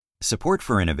Support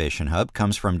for Innovation Hub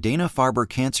comes from Dana-Farber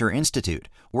Cancer Institute,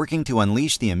 working to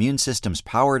unleash the immune system's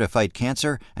power to fight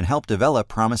cancer and help develop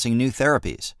promising new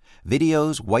therapies.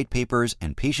 Videos, white papers,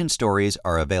 and patient stories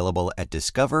are available at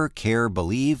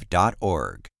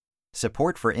discovercarebelieve.org.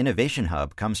 Support for Innovation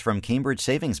Hub comes from Cambridge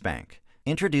Savings Bank.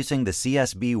 Introducing the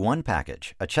CSB One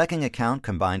package, a checking account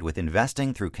combined with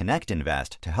investing through Connect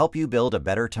Invest to help you build a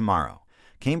better tomorrow.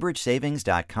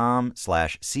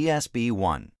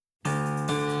 CambridgeSavings.com/CSB1.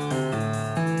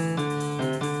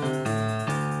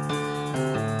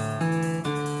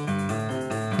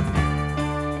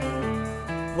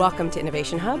 Welcome to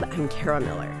Innovation Hub. I'm Kara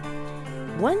Miller.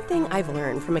 One thing I've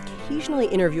learned from occasionally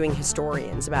interviewing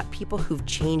historians about people who've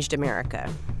changed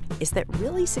America is that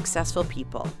really successful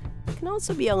people can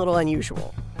also be a little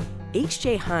unusual.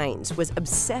 H.J. Heinz was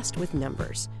obsessed with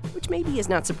numbers, which maybe is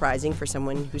not surprising for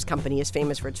someone whose company is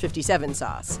famous for its 57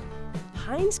 sauce.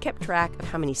 Heinz kept track of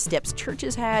how many steps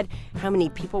churches had, how many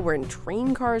people were in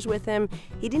train cars with him.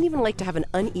 He didn't even like to have an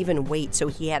uneven weight, so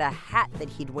he had a hat that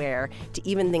he'd wear to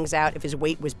even things out if his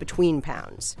weight was between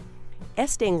pounds.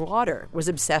 Estee Lauder was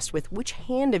obsessed with which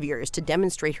hand of yours to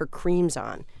demonstrate her creams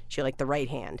on. She liked the right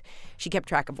hand. She kept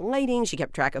track of lighting. She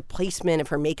kept track of placement of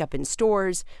her makeup in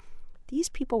stores. These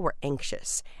people were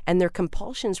anxious, and their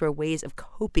compulsions were ways of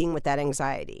coping with that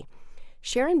anxiety.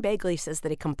 Sharon Begley says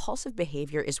that a compulsive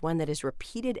behavior is one that is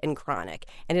repeated and chronic,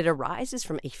 and it arises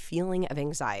from a feeling of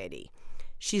anxiety.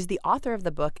 She's the author of the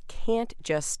book Can't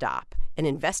Just Stop, an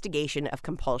investigation of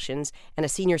compulsions, and a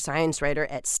senior science writer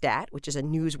at STAT, which is a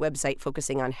news website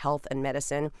focusing on health and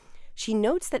medicine. She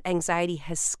notes that anxiety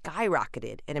has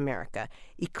skyrocketed in America,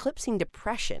 eclipsing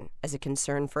depression as a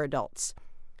concern for adults.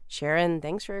 Sharon,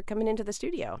 thanks for coming into the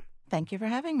studio. Thank you for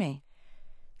having me.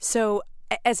 So,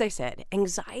 as I said,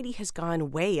 anxiety has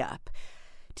gone way up.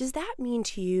 Does that mean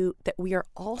to you that we are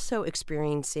also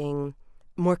experiencing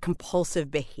more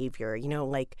compulsive behavior,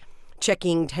 like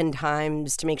checking 10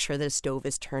 times to make sure that a stove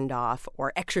is turned off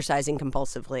or exercising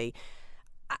compulsively?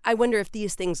 I wonder if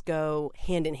these things go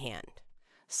hand in hand.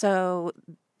 So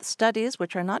studies,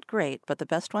 which are not great, but the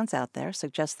best ones out there,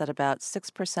 suggest that about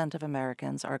 6% of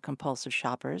Americans are compulsive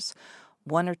shoppers.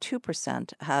 1 or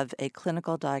 2% have a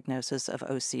clinical diagnosis of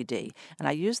OCD. And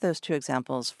I use those two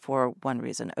examples for one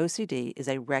reason. OCD is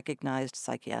a recognized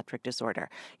psychiatric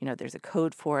disorder. There's a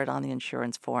code for it on the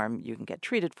insurance form. You can get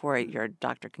treated for it. Your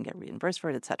doctor can get reimbursed for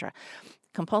it, etc.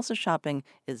 Compulsive shopping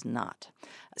is not.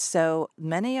 So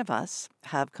many of us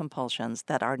have compulsions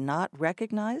that are not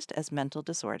recognized as mental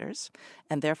disorders,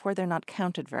 and therefore they're not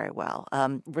counted very well.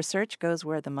 Research goes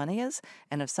where the money is,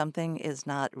 and if something is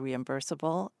not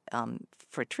reimbursable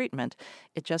for treatment,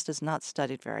 it just is not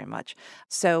studied very much.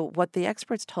 So what the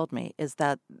experts told me is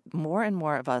that more and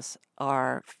more of us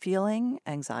are feeling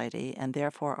anxiety and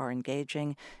therefore are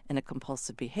engaging in a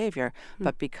compulsive behavior,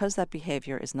 but because that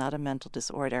behavior is not a mental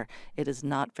disorder, it is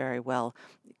not very well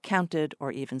counted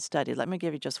or even studied. Let me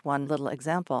give you just one little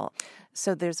example.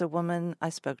 So there's a woman I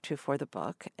spoke to for the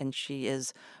book, and she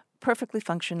is perfectly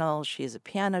functional. She's a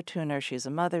piano tuner. She's a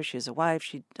mother. She's a wife.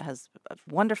 She has a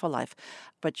wonderful life.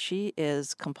 But she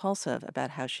is compulsive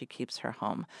about how she keeps her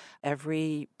home.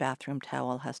 Every bathroom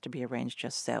towel has to be arranged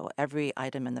just so. Every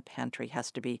item in the pantry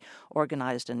has to be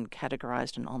organized and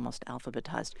categorized and almost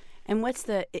alphabetized. And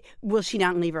will she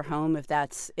not leave her home if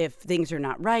things are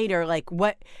not right? Or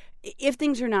if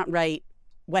things are not right,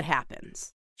 what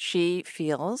happens? She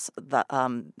feels that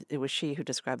it was she who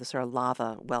described the sort of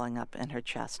lava welling up in her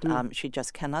chest. She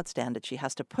just cannot stand it. She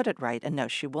has to put it right. And no,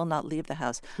 she will not leave the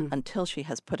house until she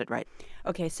has put it right.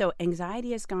 Okay, so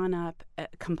anxiety has gone up,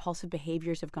 compulsive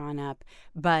behaviors have gone up.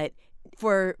 But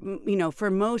for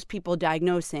most people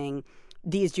diagnosing,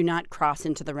 these do not cross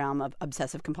into the realm of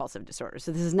obsessive compulsive disorder.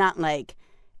 So this is not what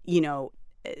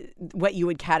you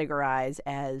would categorize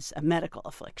as a medical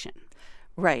affliction.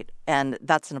 Right. And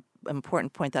that's an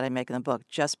important point that I make in the book.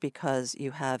 Just because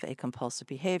you have a compulsive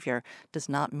behavior does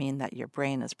not mean that your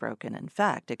brain is broken. In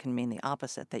fact, it can mean the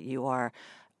opposite, that you are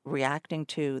reacting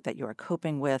to, that you are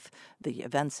coping with the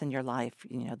events in your life,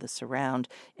 the surround,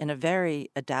 in a very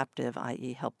adaptive,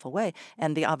 i.e. helpful way.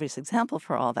 And the obvious example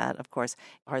for all that, of course,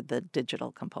 are the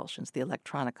digital compulsions, the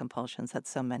electronic compulsions that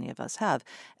so many of us have.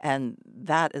 And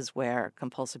that is where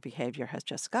compulsive behavior has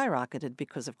just skyrocketed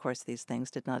because, of course, these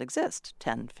things did not exist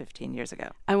 10, 15 years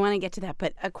ago. I want to get to that,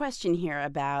 but a question here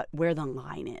about where the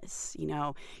line is.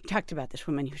 You talked about this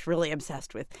woman who's really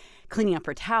obsessed with cleaning up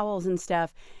her towels and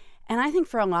stuff. And I think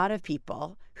for a lot of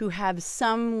people who have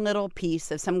some little piece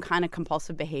of some kind of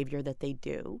compulsive behavior that they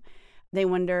do, they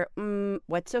wonder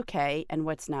what's okay and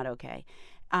what's not okay.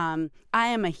 I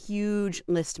am a huge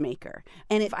list maker.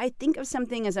 And if I think of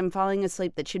something as I'm falling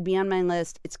asleep that should be on my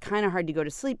list, it's kind of hard to go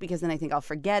to sleep because then I think I'll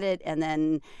forget it. And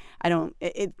then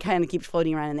it kind of keeps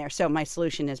floating around in there. So my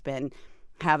solution has been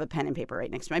have a pen and paper right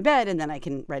next to my bed, and then I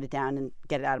can write it down and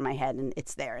get it out of my head, and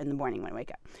it's there in the morning when I wake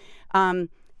up.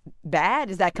 Bad?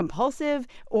 Is that compulsive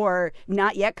or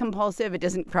not yet compulsive? It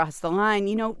doesn't cross the line.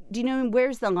 Do you know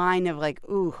where's the line of like,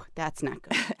 ooh, that's not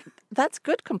good? That's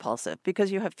good compulsive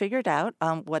because you have figured out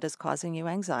what is causing you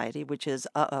anxiety, which is,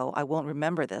 I won't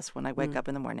remember this when I wake up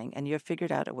in the morning, and you have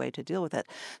figured out a way to deal with it.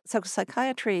 So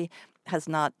psychiatry has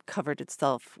not covered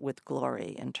itself with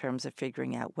glory in terms of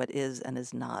figuring out what is and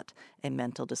is not a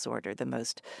mental disorder. The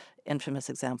most infamous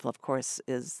example, of course,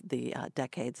 is the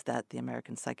decades that the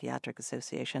American Psychiatric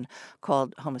Association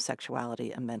called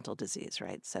homosexuality a mental disease,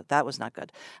 right? So that was not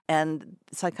good. And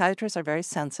psychiatrists are very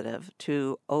sensitive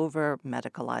to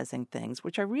over-medicalizing things,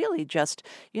 which are really just,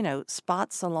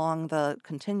 spots along the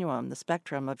continuum, the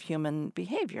spectrum of human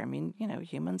behavior. I mean,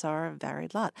 humans are a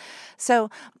varied lot.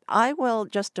 So I will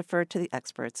just defer to the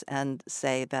experts and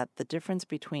say that the difference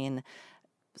between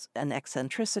an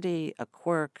eccentricity, a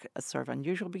quirk, a sort of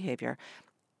unusual behavior,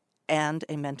 and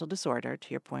a mental disorder,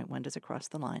 to your point, when does it cross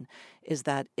the line, is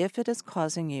that if it is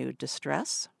causing you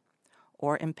distress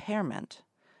or impairment,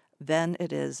 then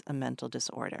it is a mental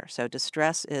disorder. So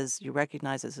distress is, you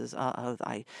recognize this as,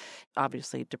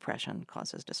 obviously depression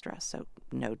causes distress, so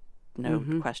no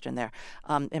question there.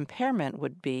 Impairment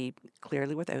would be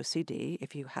clearly with OCD.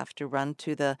 If you have to run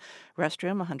to the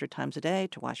restroom 100 times a day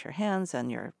to wash your hands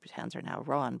and your hands are now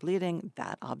raw and bleeding,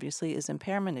 that obviously is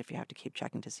impairment. If you have to keep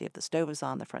checking to see if the stove is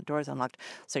on, the front door is unlocked,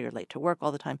 so you're late to work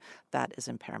all the time, that is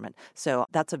impairment. So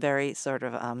that's a very sort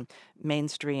of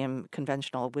mainstream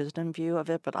conventional wisdom view of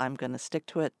it, but I'm going to stick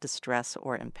to it. Distress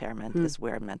or impairment is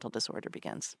where mental disorder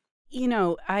begins.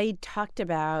 I talked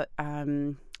about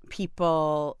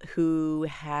people who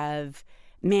have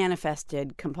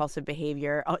manifested compulsive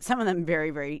behavior, some of them very,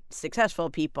 very successful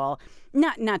people,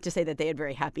 not to say that they had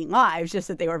very happy lives, just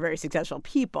that they were very successful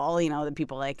people, the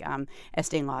people like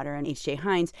Estee Lauder and H.J.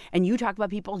 Heinz. And you talk about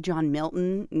people, John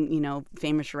Milton,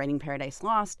 famous for writing Paradise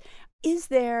Lost. Is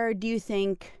there, do you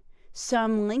think,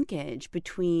 some linkage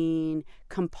between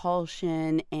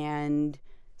compulsion and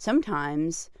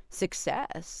sometimes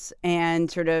success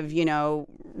and sort of,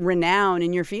 renown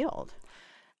in your field?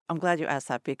 I'm glad you asked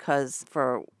that because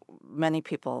for many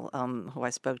people who I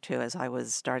spoke to as I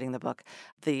was starting the book,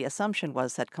 the assumption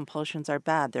was that compulsions are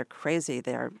bad. They're crazy.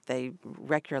 They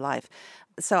wreck your life.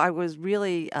 So I was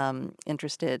really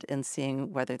interested in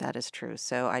seeing whether that is true.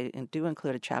 So I do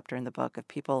include a chapter in the book of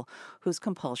people whose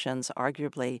compulsions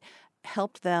arguably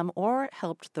helped them or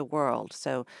helped the world.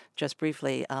 So just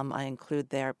briefly, I include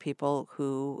there people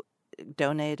who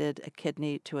donated a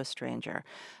kidney to a stranger.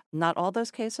 Not all those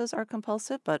cases are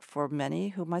compulsive, but for many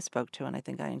whom I spoke to, and I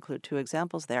think I include 2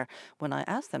 examples there, when I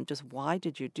asked them just why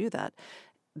did you do that,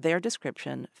 their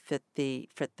description fit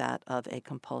that of a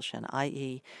compulsion,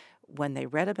 i.e., when they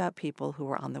read about people who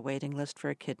were on the waiting list for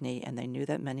a kidney and they knew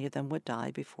that many of them would die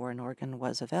before an organ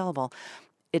was available,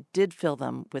 it did fill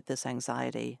them with this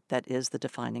anxiety that is the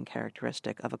defining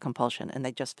characteristic of a compulsion. And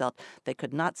they just felt they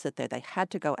could not sit there. They had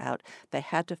to go out. They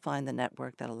had to find the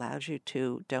network that allows you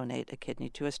to donate a kidney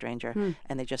to a stranger.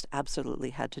 And they just absolutely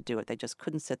had to do it. They just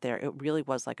couldn't sit there. It really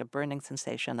was like a burning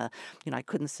sensation, I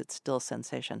couldn't sit still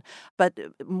sensation. But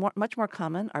much more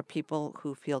common are people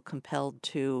who feel compelled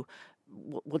to,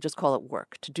 we'll just call it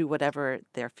work, to do whatever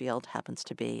their field happens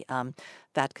to be.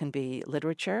 That can be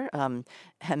literature.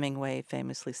 Hemingway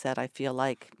famously said, I feel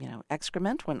like,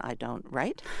 excrement when I don't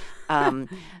write.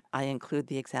 I include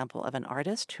the example of an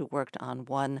artist who worked on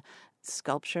one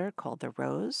sculpture called The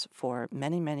Rose for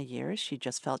many, many years. She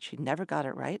just felt she never got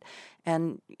it right.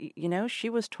 And, she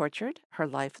was tortured. Her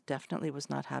life definitely was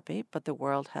not happy, but the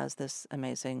world has this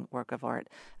amazing work of art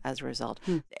as a result.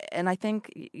 And I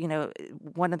think,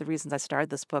 one of the reasons I started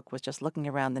this book was just looking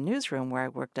around the newsroom where I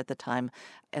worked at the time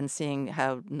and seeing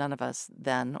how none of us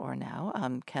then or now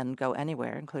can go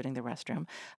anywhere, including the restroom,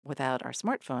 without our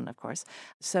smartphone, of course.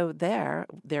 So there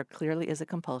clearly is a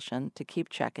compulsion to keep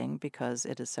checking because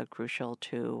it is so crucial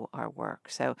to our work.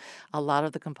 So a lot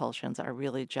of the compulsions are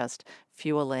really just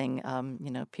fueling,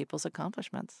 people's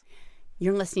accomplishments.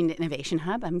 You're listening to Innovation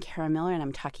Hub. I'm Kara Miller, and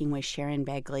I'm talking with Sharon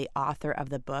Begley, author of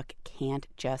the book Can't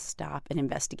Just Stop, an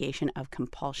investigation of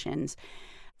compulsions.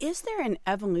 Is there an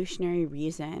evolutionary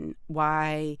reason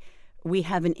why we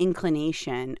have an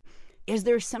inclination? Is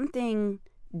there something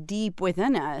deep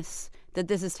within us that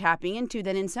this is tapping into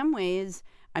that in some ways,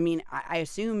 I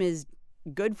assume is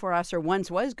good for us or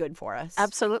once was good for us.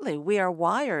 Absolutely. We are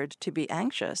wired to be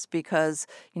anxious because,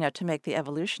 to make the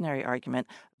evolutionary argument,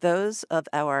 those of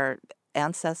our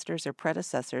ancestors or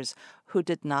predecessors who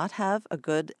did not have a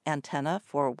good antenna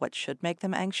for what should make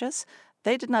them anxious,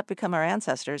 they did not become our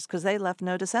ancestors because they left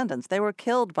no descendants. They were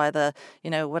killed by the,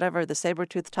 the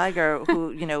saber-toothed tiger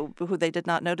who they did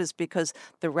not notice because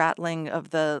the rattling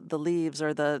of the leaves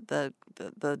or the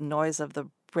noise of the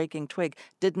breaking twig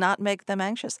did not make them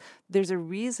anxious. There's a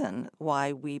reason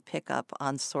why we pick up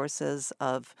on sources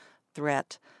of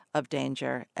threat, of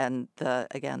danger, and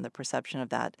the perception of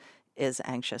that is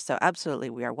anxious. So absolutely,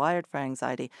 we are wired for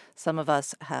anxiety. Some of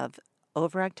us have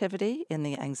overactivity in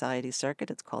the anxiety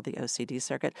circuit. It's called the OCD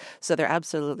circuit. So there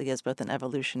absolutely is both an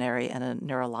evolutionary and a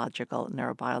neurological,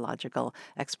 neurobiological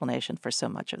explanation for so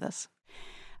much of this.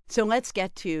 So let's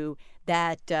get to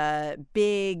that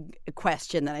big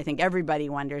question that I think everybody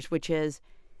wonders, which is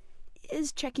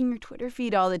checking your Twitter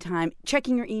feed all the time,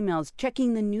 checking your emails,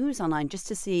 checking the news online just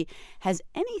to see, has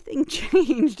anything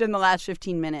changed in the last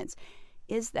 15 minutes?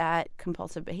 Is that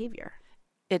compulsive behavior?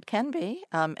 It can be,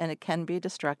 and it can be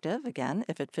destructive, again,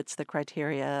 if it fits the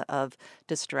criteria of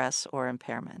distress or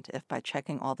impairment. If by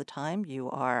checking all the time you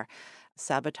are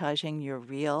sabotaging your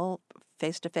real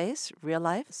face-to-face,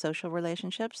 real-life social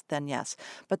relationships, then yes.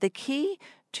 But the key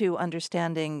to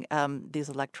understanding these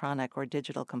electronic or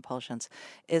digital compulsions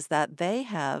is that they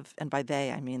have, and by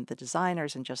they I mean the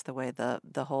designers and just the way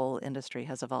the whole industry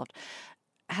has evolved,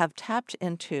 have tapped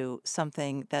into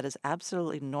something that is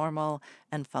absolutely normal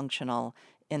and functional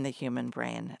in the human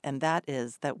brain, and that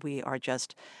is that we are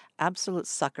just absolute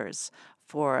suckers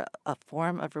for a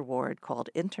form of reward called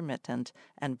intermittent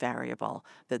and variable.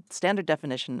 The standard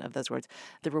definition of those words,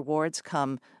 the rewards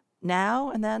come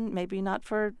now and then maybe not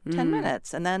for 10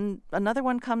 minutes, and then another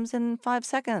one comes in 5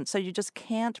 seconds. So you just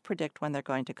can't predict when they're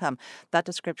going to come. That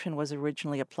description was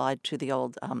originally applied to the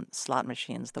old slot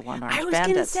machines, the one-armed bandits. I was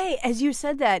going to say, as you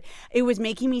said that, it was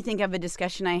making me think of a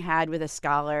discussion I had with a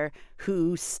scholar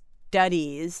who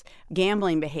studies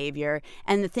gambling behavior.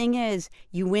 And the thing is,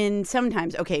 you win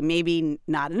sometimes. Okay, maybe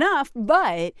not enough,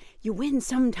 but you win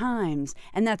sometimes.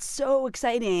 And that's so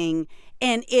exciting.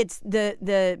 And it's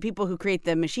the people who create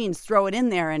the machines throw it in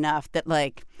there enough that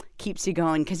keeps you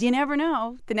going, because you never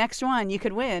know. The next one you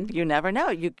could win. You never know.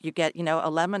 You get, a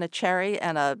lemon, a cherry,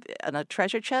 and a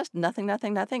treasure chest, nothing.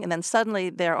 And then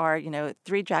suddenly there are,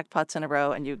 3 jackpots in a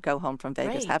row and you go home from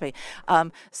Vegas happy.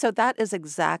 So that is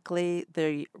exactly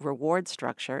the reward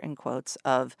structure, in quotes,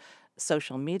 of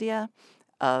social media,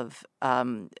 of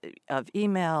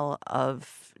email,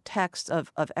 of text,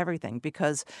 of everything,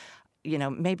 because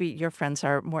maybe your friends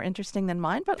are more interesting than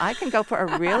mine, but I can go for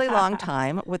a really long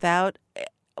time without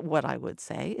what I would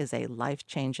say is a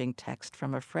life-changing text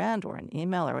from a friend or an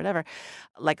email or whatever,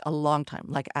 a long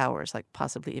time, hours,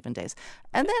 possibly even days.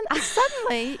 And then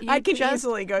suddenly you I can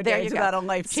easily go days without a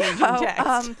life-changing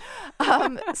text.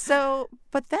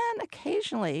 But then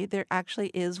occasionally there actually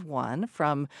is one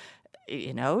from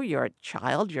your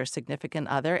child, your significant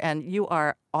other, and you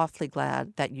are awfully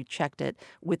glad that you checked it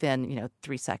within,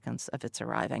 3 seconds of its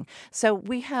arriving. So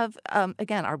we have,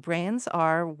 again, our brains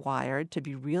are wired to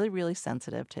be really, really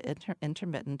sensitive to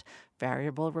intermittent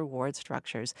variable reward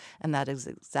structures. And that is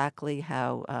exactly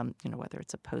how, whether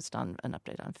it's a post on an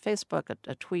update on Facebook,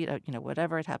 a tweet,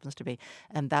 whatever it happens to be.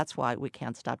 And that's why we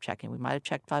can't stop checking. We might have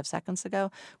checked 5 seconds ago.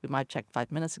 We might have checked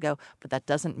 5 minutes ago, but that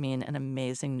doesn't mean an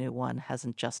amazing new one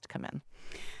hasn't just come in.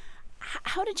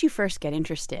 How did you first get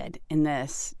interested in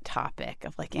this topic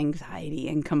of anxiety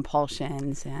and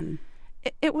compulsions? And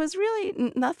it was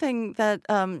really nothing that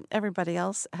everybody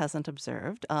else hasn't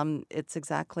observed. It's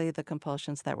exactly the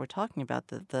compulsions that we're talking about,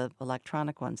 the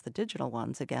electronic ones, the digital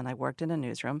ones. Again, I worked in a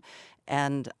newsroom,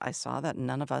 and I saw that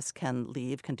none of us can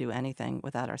do anything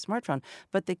without our smartphone.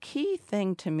 But the key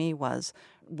thing to me was,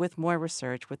 with more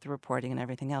research, with the reporting and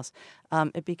everything else,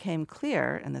 it became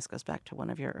clear, and this goes back to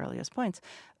one of your earliest points,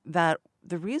 that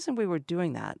the reason we were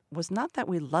doing that was not that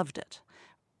we loved it.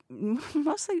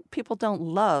 Mostly people don't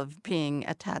love being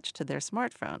attached to their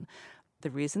smartphone.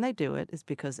 The reason they do it is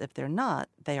because if they're not,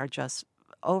 they are just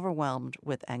overwhelmed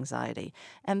with anxiety.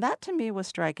 And that to me was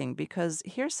striking, because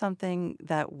here's something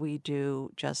that we do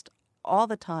just all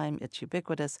the time. It's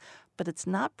ubiquitous, but it's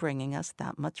not bringing us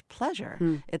that much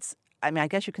pleasure. It's I mean, I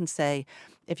guess you can say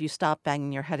if you stop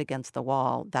banging your head against the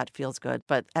wall, that feels good.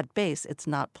 But at base, it's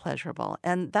not pleasurable.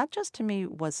 And that just to me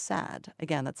was sad.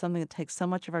 Again, that's something that takes so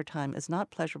much of our time, is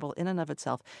not pleasurable in and of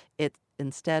itself. It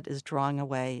instead is drawing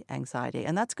away anxiety.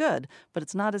 And that's good, but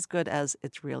it's not as good as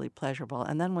it's really pleasurable.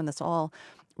 And then when this all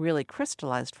really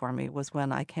crystallized for me was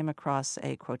when I came across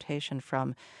a quotation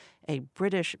from a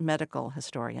British medical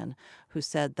historian who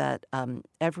said that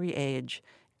every age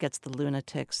gets the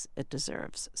lunatics it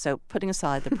deserves. So putting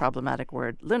aside the problematic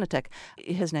word lunatic,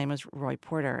 his name is Roy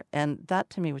Porter. And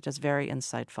that to me was just very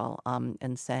insightful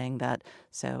in saying that,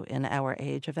 so in our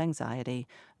age of anxiety,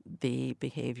 the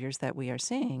behaviors that we are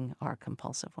seeing are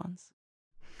compulsive ones.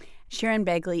 Sharon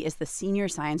Begley is the senior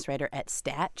science writer at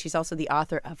STAT. She's also the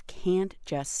author of Can't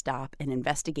Just Stop, an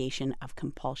investigation of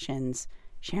compulsions.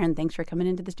 Sharon, thanks for coming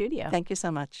into the studio. Thank you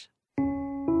so much.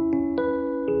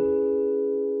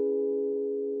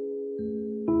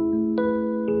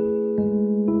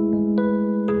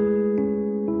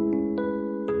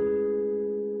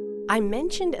 I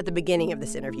mentioned at the beginning of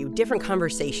this interview different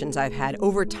conversations I've had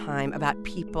over time about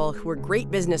people who are great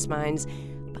business minds,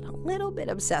 but a little bit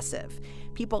obsessive.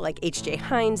 People like H.J.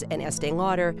 Heinz and Estee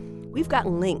Lauder. We've got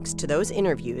links to those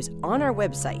interviews on our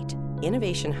website,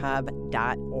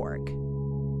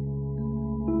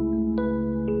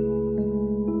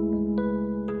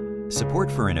 innovationhub.org. Support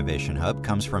for Innovation Hub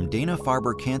comes from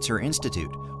Dana-Farber Cancer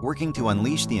Institute, working to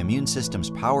unleash the immune system's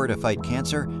power to fight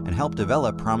cancer and help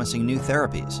develop promising new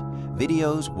therapies.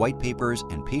 Videos, white papers,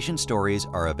 and patient stories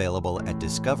are available at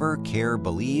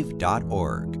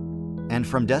discovercarebelieve.org. And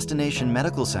from Destination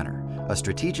Medical Center, a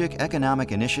strategic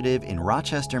economic initiative in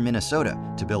Rochester, Minnesota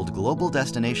to build global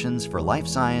destinations for life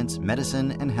science,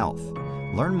 medicine, and health.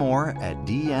 Learn more at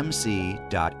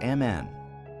dmc.mn.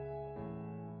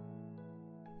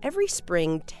 Every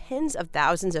spring, tens of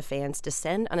thousands of fans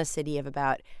descend on a city of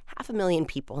about 500,000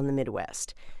 people in the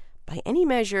Midwest. By any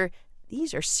measure,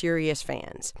 these are serious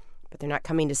fans. But they're not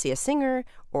coming to see a singer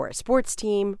or a sports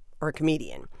team or a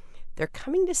comedian. They're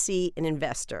coming to see an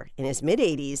investor in his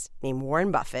mid-80s named Warren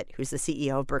Buffett, who's the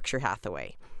CEO of Berkshire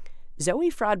Hathaway. Zoe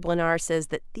Fraud-Blenar says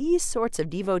that these sorts of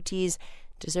devotees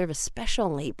deserve a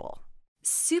special label.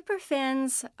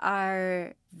 Superfans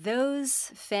are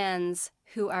those fans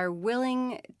who are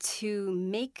willing to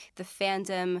make the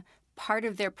fandom part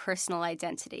of their personal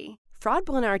identity.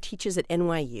 Fraud-Blenar teaches at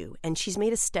NYU, and she's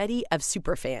made a study of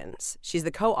superfans. She's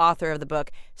the co-author of the book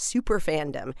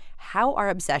Superfandom: How Our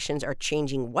Obsessions Are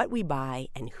Changing What We Buy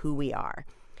and Who We Are.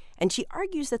 And she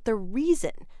argues that the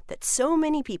reason that so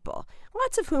many people,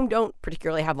 lots of whom don't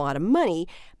particularly have a lot of money,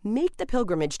 make the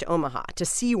pilgrimage to Omaha to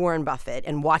see Warren Buffett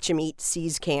and watch him eat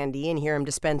See's candy and hear him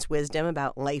dispense wisdom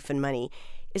about life and money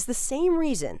is the same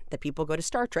reason that people go to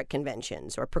Star Trek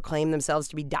conventions or proclaim themselves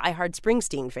to be diehard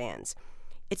Springsteen fans.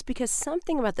 It's because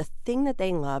something about the thing that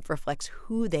they love reflects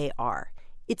who they are.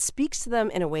 It speaks to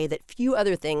them in a way that few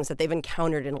other things that they've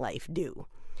encountered in life do.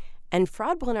 And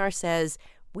Fraud-Blenar says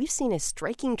we've seen a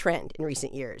striking trend in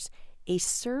recent years, a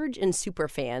surge in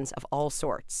superfans of all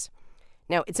sorts.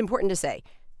 Now, it's important to say,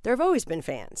 there have always been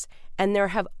fans, and there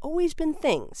have always been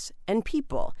things and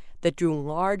people that drew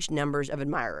large numbers of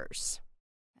admirers.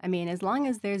 I mean, as long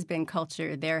as there's been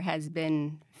culture, there has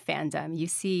been fandom. You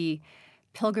see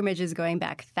pilgrimages going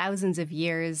back thousands of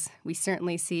years. We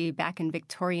certainly see back in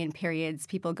Victorian periods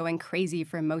people going crazy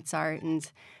for Mozart and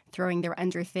throwing their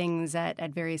underthings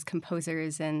at various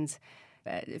composers and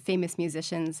famous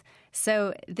musicians.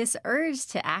 So this urge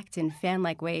to act in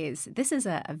fan-like ways, this is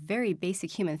a very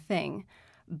basic human thing.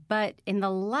 But in the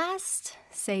last,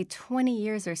 say, 20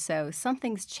 years or so,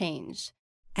 something's changed.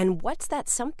 And what's that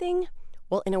something?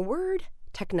 Well, in a word,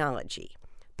 technology.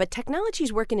 But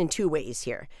technology's working in two ways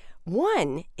here.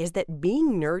 One is that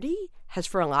being nerdy has,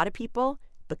 for a lot of people,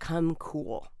 become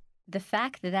cool. The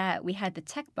fact that we had the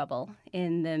tech bubble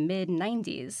in the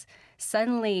mid-90s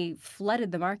suddenly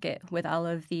flooded the market with all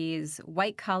of these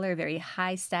white-collar, very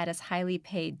high-status, highly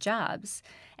paid jobs.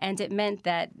 And it meant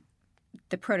that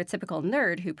the prototypical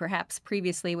nerd who perhaps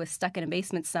previously was stuck in a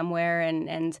basement somewhere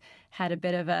and had a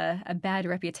bit of a bad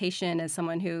reputation as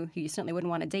someone who you certainly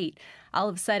wouldn't want to date, all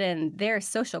of a sudden their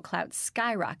social clout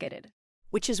skyrocketed.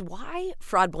 Which is why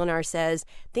Fraud-Blenar says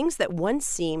things that once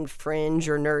seemed fringe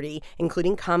or nerdy,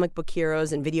 including comic book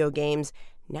heroes and video games,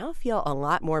 now feel a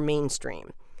lot more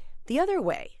mainstream. The other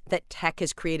way that tech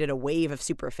has created a wave of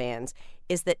superfans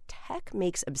is that tech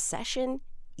makes obsession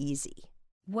easy.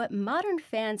 What modern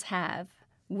fans have,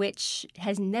 which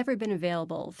has never been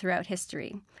available throughout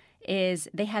history, is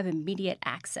they have immediate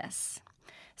access.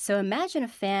 So imagine a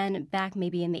fan back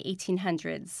maybe in the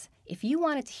 1800s. If you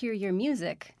wanted to hear your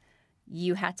music,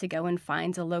 you had to go and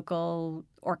find a local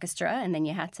orchestra, and then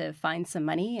you had to find some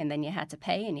money, and then you had to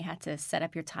pay, and you had to set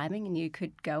up your timing, and you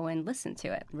could go and listen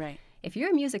to it. Right. If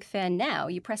you're a music fan now,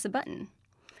 you press a button.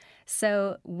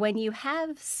 So when you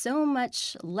have so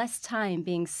much less time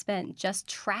being spent just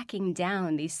tracking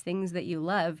down these things that you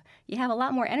love, you have a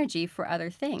lot more energy for other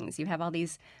things. You have all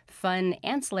these fun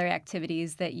ancillary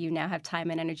activities that you now have time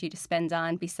and energy to spend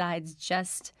on besides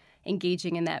just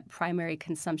engaging in that primary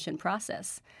consumption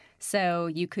process. So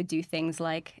you could do things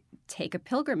like take a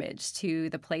pilgrimage to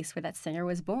the place where that singer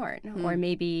was born, or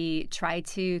maybe try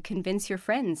to convince your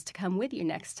friends to come with you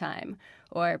next time.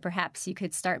 Or perhaps you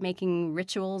could start making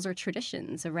rituals or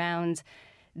traditions around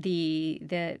the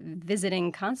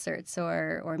visiting concerts,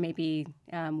 or maybe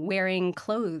wearing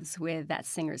clothes with that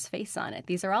singer's face on it.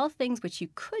 These are all things which you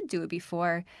could do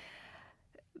before,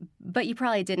 but you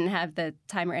probably didn't have the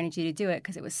time or energy to do it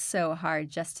because it was so hard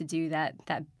just to do that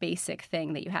basic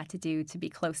thing that you had to do to be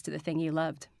close to the thing you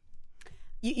loved.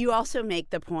 You also make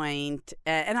the point,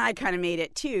 and I kind of made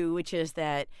it too, which is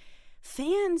that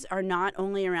fans are not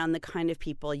only around the kind of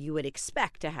people you would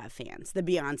expect to have fans, the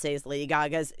Beyoncés, Lady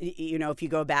Gagas, if you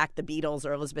go back, the Beatles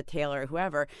or Elizabeth Taylor or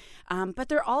whoever, but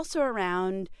they're also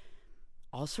around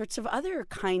all sorts of other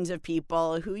kinds of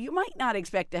people who you might not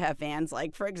expect to have fans,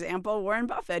 like, for example, Warren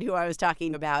Buffett, who I was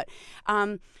talking about.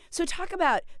 So talk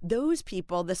about those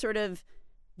people,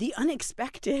 the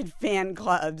unexpected fan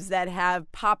clubs that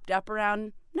have popped up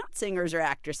around not singers or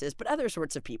actresses, but other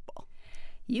sorts of people.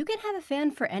 You can have a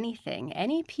fan for anything,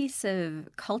 any piece of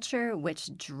culture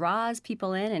which draws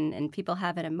people in and people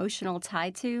have an emotional tie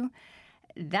to.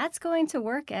 That's going to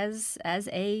work as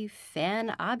a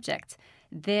fan object.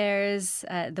 There's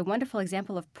the wonderful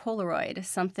example of Polaroid,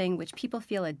 something which people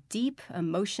feel a deep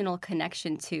emotional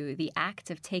connection to, the act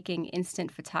of taking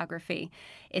instant photography.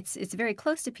 It's very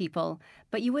close to people,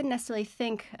 but you wouldn't necessarily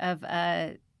think of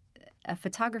a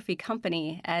photography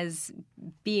company as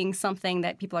being something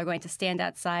that people are going to stand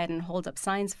outside and hold up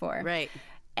signs for. Right.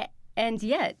 And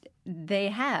yet they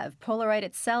have. Polaroid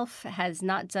itself has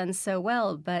not done so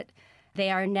well, but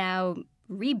they are now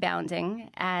rebounding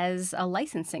as a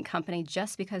licensing company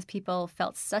just because people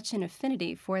felt such an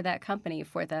affinity for that company,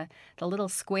 for the little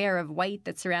square of white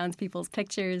that surrounds people's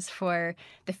pictures, for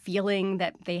the feeling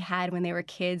that they had when they were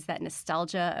kids, that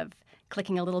nostalgia of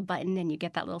clicking a little button and you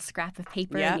get that little scrap of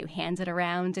paper and you hand it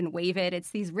around and wave it.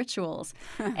 It's these rituals.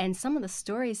 And some of the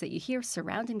stories that you hear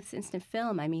surrounding this instant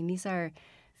film, I mean, these are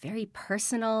very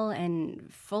personal and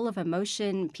full of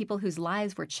emotion, people whose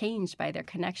lives were changed by their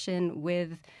connection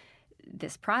with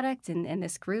this product and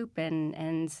this group,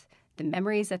 and the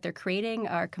memories that they're creating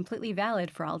are completely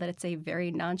valid for all that it's a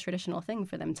very non-traditional thing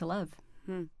for them to love.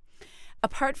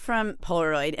 Apart from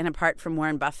Polaroid and apart from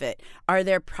Warren Buffett, are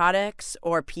there products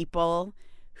or people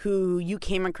who you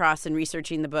came across in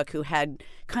researching the book who had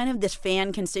kind of this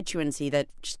fan constituency that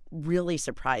just really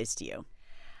surprised you?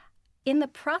 In the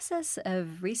process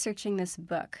of researching this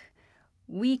book,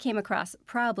 we came across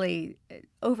probably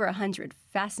over 100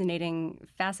 fascinating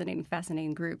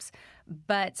groups.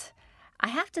 But I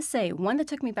have to say, one that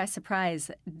took me by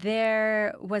surprise,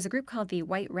 there was a group called the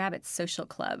White Rabbit Social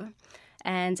Club.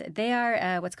 And they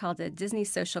are what's called a Disney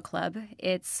social club.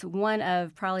 It's one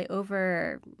of probably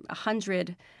over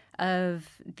 100 of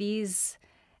these.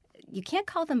 You can't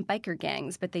call them biker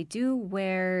gangs, but they do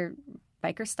wear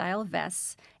biker-style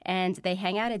vests, and they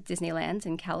hang out at Disneyland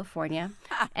in California.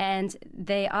 And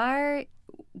they are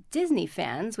Disney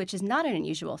fans, which is not an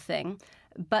unusual thing.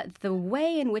 But the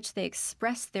way in which they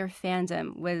expressed their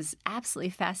fandom was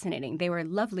absolutely fascinating. They were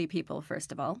lovely people,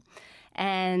 first of all.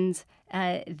 And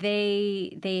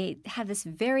they have this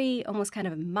very almost kind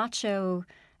of macho,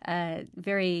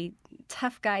 very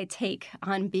tough guy take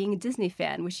on being a Disney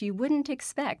fan, which you wouldn't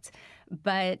expect.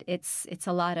 But it's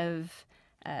a lot of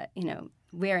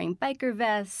wearing biker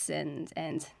vests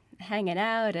and hanging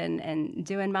out and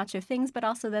doing macho things, but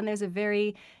also then there's a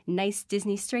very nice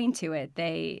Disney strain to it.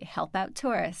 They help out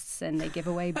tourists and they give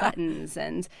away buttons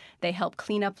and they help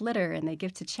clean up litter and they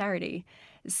give to charity.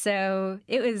 So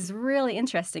it was really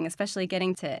interesting, especially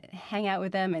getting to hang out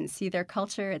with them and see their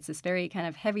culture. It's this very kind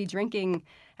of heavy drinking,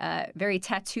 very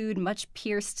tattooed, much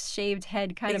pierced, shaved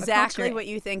head kind of a culture. Exactly what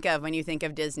you think of when you think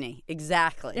of Disney.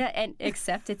 Exactly. Yeah, and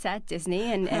except it's at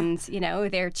Disney and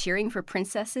they're cheering for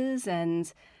princesses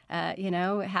and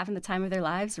having the time of their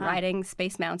lives, riding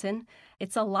Space Mountain.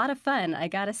 It's a lot of fun, I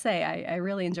gotta say. I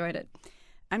really enjoyed it.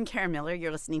 I'm Kara Miller.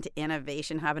 You're listening to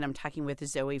Innovation Hub, and I'm talking with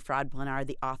Zoe Fraud-Blanard,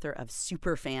 the author of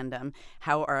Super Fandom,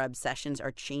 How Our Obsessions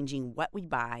Are Changing What We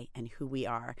Buy and Who We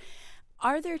Are.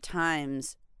 Are there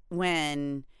times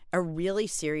when a really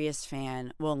serious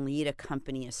fan will lead a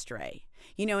company astray?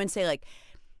 and say, like,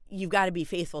 you've got to be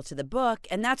faithful to the book.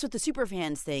 And that's what the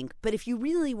superfans think. But if you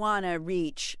really want to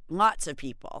reach lots of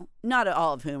people, not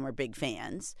all of whom are big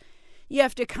fans, you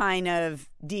have to kind of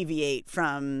deviate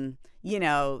from,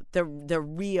 the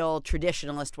real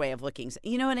traditionalist way of looking.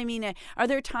 You know what I mean? Are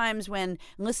there times when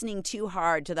listening too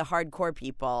hard to the hardcore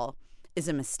people is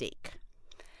a mistake?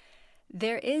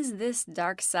 There is this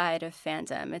dark side of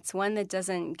fandom. It's one that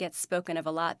doesn't get spoken of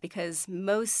a lot because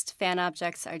most fan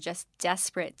objects are just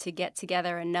desperate to get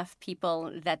together enough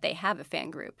people that they have a fan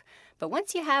group. But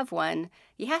once you have one,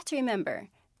 you have to remember,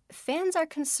 fans are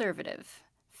conservative.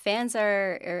 Fans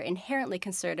are inherently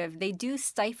conservative. They do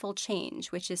stifle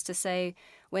change, which is to say,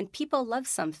 when people love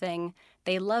something,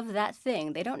 they love that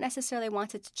thing. They don't necessarily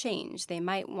want it to change. They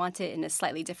might want it in a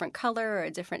slightly different color or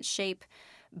a different shape,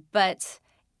 but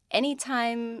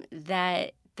anytime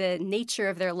that the nature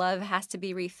of their love has to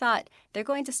be rethought, they're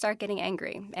going to start getting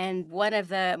angry. And one of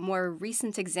the more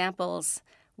recent examples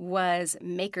was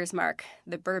Maker's Mark,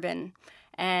 the bourbon.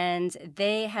 And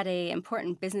they had an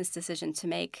important business decision to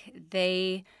make.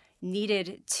 They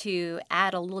needed to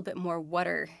add a little bit more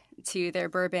water to their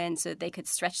bourbon so that they could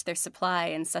stretch their supply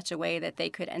in such a way that they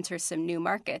could enter some new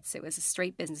markets. It was a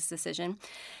straight business decision.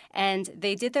 And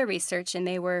they did their research, and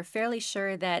they were fairly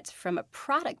sure that from a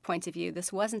product point of view,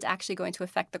 this wasn't actually going to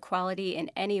affect the quality in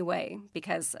any way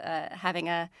because having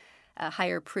a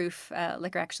higher proof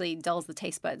liquor actually dulls the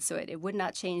taste buds, so it would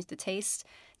not change the taste.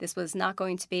 This was not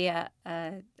going to be a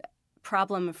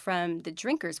problem from the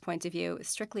drinker's point of view. It was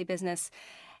strictly business.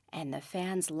 And the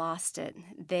fans lost it.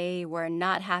 They were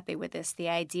not happy with this. The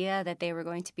idea that they were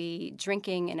going to be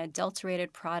drinking an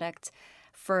adulterated product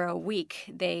for a week.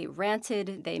 They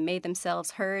ranted. They made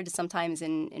themselves heard, sometimes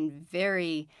in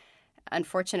very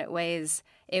unfortunate ways.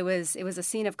 It was a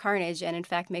scene of carnage. And in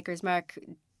fact, Maker's Mark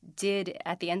did,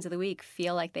 at the end of the week,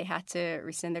 feel like they had to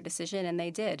rescind their decision, and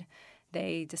they did.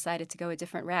 They decided to go a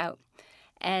different route.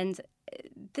 And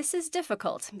this is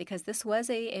difficult because this was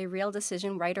a real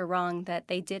decision, right or wrong, that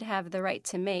they did have the right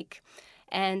to make.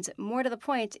 And more to the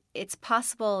point, it's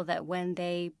possible that when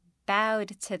they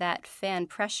bowed to that fan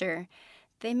pressure,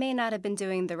 they may not have been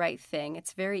doing the right thing.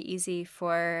 It's very easy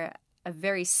for a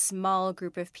very small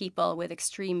group of people with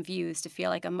extreme views to feel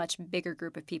like a much bigger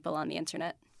group of people on the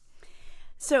internet.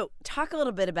 So talk a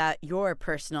little bit about your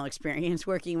personal experience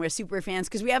working with superfans,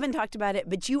 because we haven't talked about it,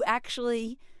 but you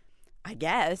actually, I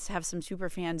guess, have some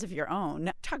superfans of your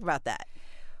own. Talk about that.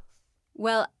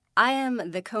 Well, I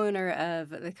am the co-owner of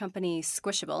the company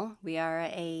Squishable. We are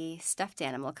a stuffed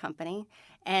animal company.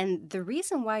 And the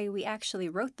reason why we actually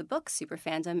wrote the book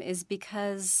Superfandom is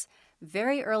because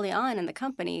very early on in the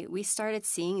company, we started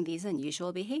seeing these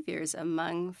unusual behaviors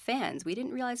among fans. We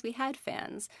didn't realize we had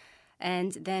fans.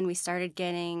 And then we started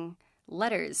getting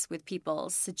letters with people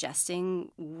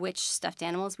suggesting which stuffed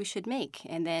animals we should make.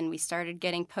 And then we started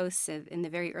getting posts in the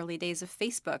very early days of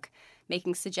Facebook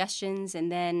making suggestions.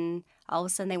 And then all of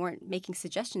a sudden they weren't making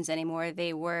suggestions anymore.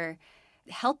 They were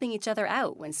helping each other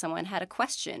out when someone had a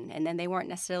question. And then they weren't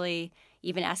necessarily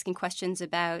even asking questions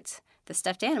about the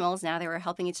stuffed animals. Now they were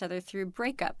helping each other through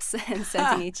breakups and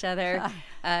sending each other,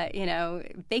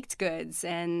 baked goods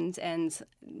and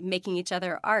making each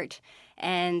other art.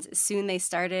 And soon they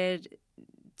started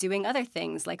doing other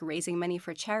things like raising money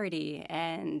for charity,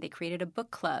 and they created a book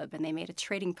club, and they made a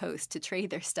trading post to trade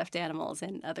their stuffed animals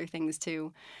and other things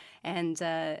too. And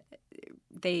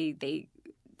they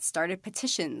started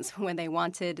petitions when they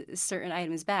wanted certain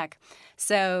items back.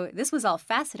 So this was all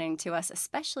fascinating to us,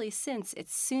 especially since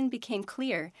it soon became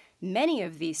clear many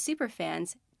of these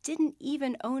superfans didn't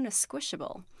even own a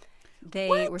Squishable.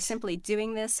 They were simply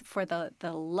doing this for the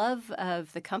love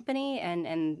of the company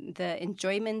and the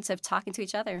enjoyment of talking to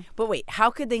each other. But wait, how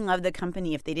could they love the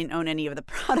company if they didn't own any of the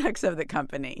products of the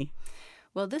company?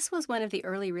 Well, this was one of the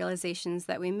early realizations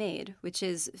that we made, which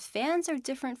is fans are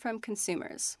different from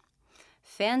consumers.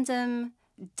 Fandom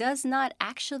does not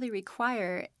actually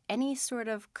require any sort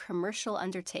of commercial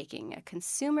undertaking. A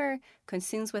consumer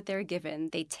consumes what they're given.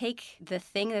 They take the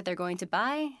thing that they're going to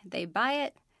buy, they buy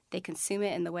it, they consume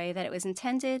it in the way that it was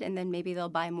intended, and then maybe they'll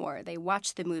buy more. They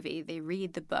watch the movie, they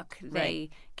read the book,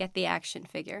 they get the action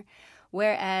figure.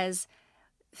 Whereas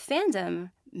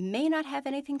fandom may not have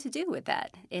anything to do with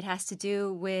that. It has to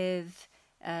do with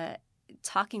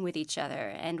talking with each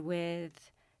other and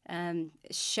with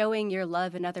showing your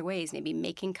love in other ways, maybe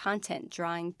making content,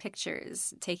 drawing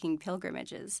pictures, taking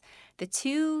pilgrimages. The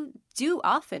two do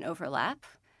often overlap,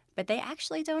 but they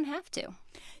actually don't have to.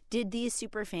 Did these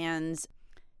superfans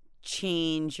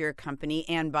change your company?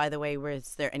 And by the way,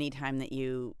 was there any time that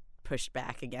you pushed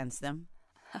back against them?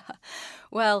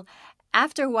 Well,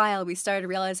 After a while, we started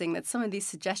realizing that some of these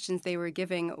suggestions they were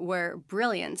giving were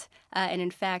brilliant. And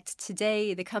in fact,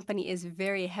 today, the company is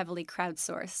very heavily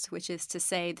crowdsourced, which is to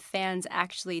say the fans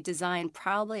actually design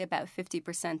probably about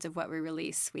 50% of what we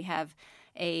release. We have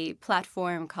a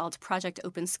platform called Project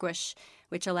Open Squish,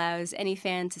 which allows any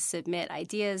fan to submit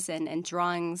ideas and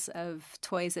drawings of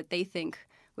toys that they think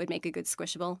would make a good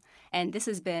Squishable. And this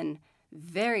has been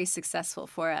very successful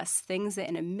for us, things that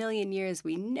in a million years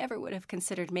we never would have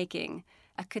considered making.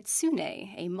 A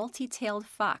kitsune, a multi-tailed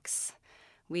fox.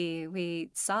 We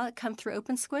saw it come through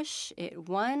Open Squish. It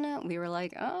won. We were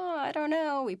like, oh, I don't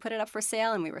know. We put it up for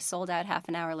sale, and we were sold out half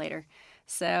an hour later.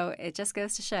 So it just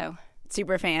goes to show.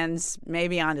 Super fans may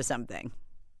be onto something.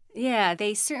 Yeah,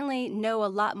 they certainly know a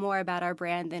lot more about our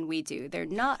brand than we do. They're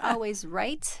not always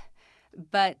right,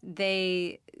 but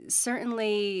they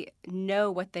certainly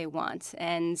know what they want.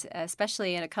 And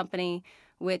especially in a company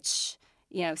which,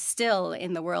 you know, still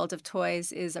in the world of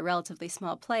toys is a relatively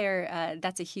small player,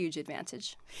 that's a huge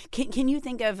advantage. Can you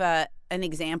think of an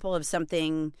example of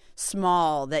something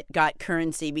small that got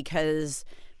currency because,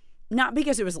 not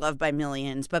because it was loved by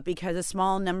millions, but because a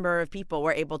small number of people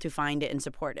were able to find it and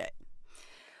support it?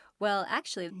 Well,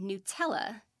 actually,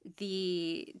 Nutella,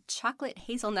 the chocolate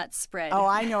hazelnut spread. Oh,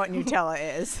 I know what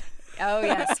Nutella is. Oh,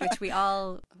 yes, which we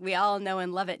all know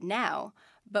and love it now.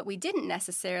 But we didn't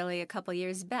necessarily a couple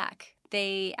years back.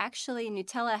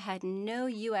 Nutella had no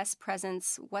U.S.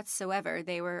 presence whatsoever.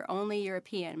 They were only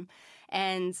European.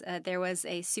 And there was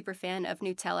a super fan of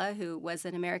Nutella who was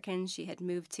an American. She had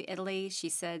moved to Italy. She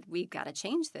said, we've got to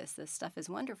change this. This stuff is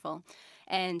wonderful.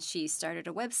 And she started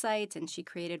a website, and she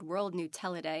created World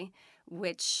Nutella Day,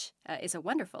 which is a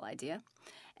wonderful idea,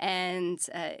 and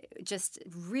just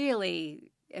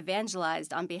really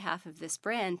evangelized on behalf of this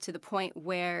brand to the point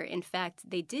where, in fact,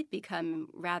 they did become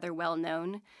rather well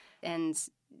known, and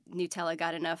Nutella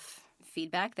got enough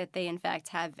feedback that they, in fact,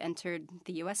 have entered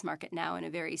the U.S. market now in a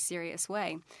very serious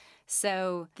way.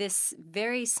 So this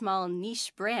very small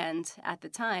niche brand at the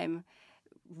time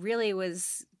really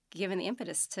was given the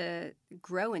impetus to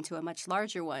grow into a much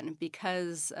larger one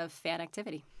because of fan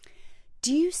activity.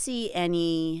 Do you see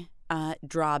any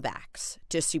drawbacks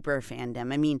to super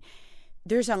fandom? I mean,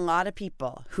 there's a lot of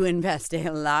people who invest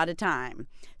a lot of time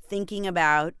thinking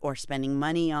about or spending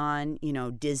money on,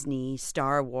 Disney,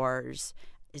 Star Wars.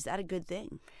 Is that a good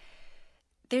thing?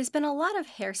 There's been a lot of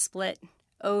hair split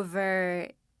over,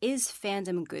 is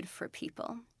fandom good for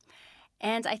people?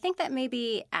 And I think that may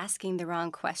be asking the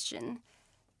wrong question.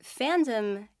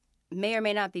 Fandom may or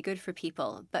may not be good for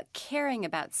people, but caring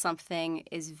about something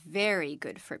is very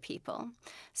good for people.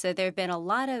 So there have been a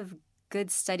lot of good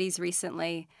studies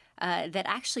recently that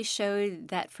actually showed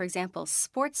that, for example,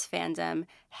 sports fandom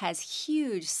has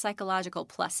huge psychological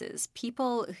pluses.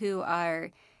 People who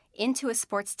are into a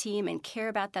sports team and care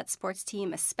about that sports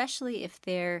team, especially if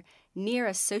they're near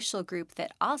a social group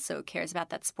that also cares about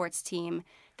that sports team,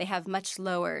 they have much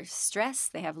lower stress,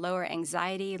 they have lower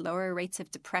anxiety, lower rates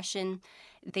of depression.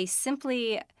 They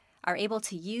simply are able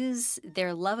to use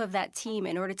their love of that team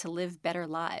in order to live better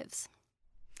lives.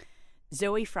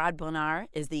 Zoe Frade-Blanard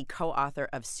is the co-author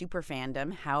of Super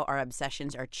Fandom, How Our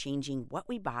Obsessions Are Changing What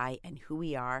We Buy and Who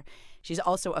We Are. She's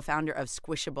also a founder of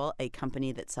Squishable, a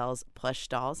company that sells plush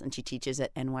dolls, and she teaches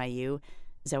at NYU.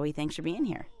 Zoe, thanks for being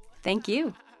here. Thank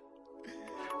you.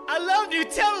 I love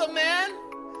Nutella, man.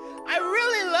 I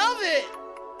really love it.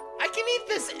 I can eat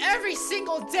this every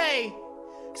single day.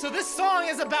 So this song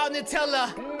is about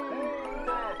Nutella.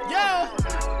 Yo!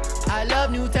 I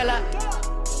love Nutella.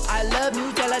 I love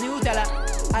Nutella, Nutella.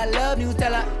 I love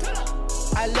Nutella.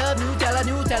 I love Nutella,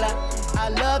 Nutella. I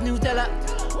love Nutella.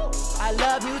 I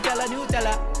love Nutella,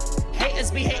 Nutella.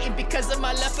 Haters be hating because of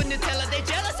my love for Nutella. They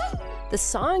jealous? The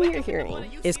song you're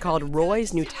hearing is called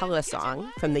Roy's Nutella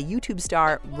Song from the YouTube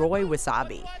star Roy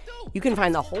Wasabi. You can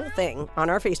find the whole thing on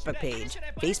our Facebook page,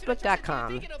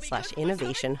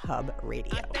 facebook.com/Innovation Hub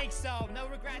Radio.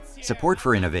 Support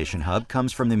for Innovation Hub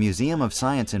comes from the Museum of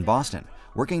Science in Boston,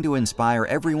 working to inspire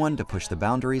everyone to push the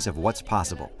boundaries of what's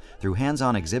possible through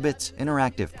hands-on exhibits,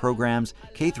 interactive programs,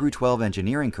 K-12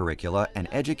 engineering curricula, and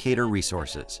educator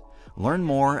resources. Learn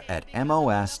more at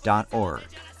mos.org.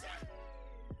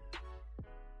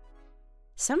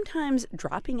 Sometimes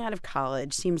dropping out of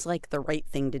college seems like the right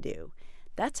thing to do.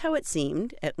 That's how it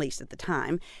seemed, at least at the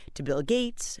time, to Bill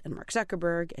Gates and Mark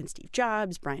Zuckerberg and Steve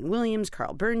Jobs, Brian Williams,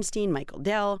 Carl Bernstein, Michael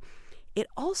Dell. It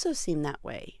also seemed that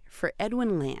way for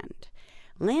Edwin Land.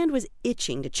 Land was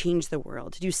itching to change the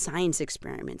world, to do science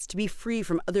experiments, to be free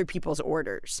from other people's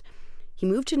orders. He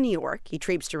moved to New York. He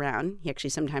traipsed around. He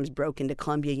actually sometimes broke into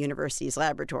Columbia University's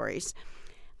laboratories.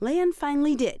 Land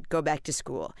finally did go back to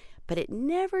school, but it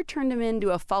never turned him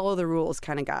into a follow-the-rules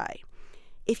kind of guy.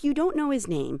 If you don't know his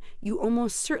name, you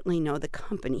almost certainly know the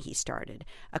company he started,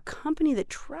 a company that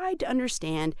tried to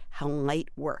understand how light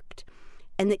worked,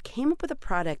 and that came up with a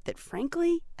product that,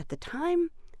 frankly, at the time,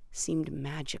 seemed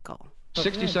magical.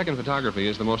 60-second photography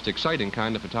is the most exciting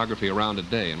kind of photography around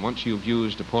today, and once you've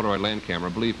used a Polaroid land camera,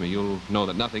 believe me, you'll know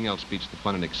that nothing else beats the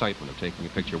fun and excitement of taking a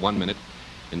picture 1 minute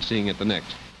and seeing it the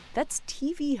next. That's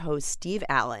TV host Steve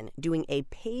Allen doing a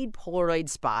paid Polaroid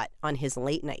spot on his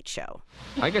late night show.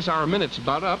 I guess our minute's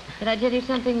about up. Did I tell you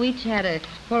something? We each had a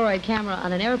Polaroid camera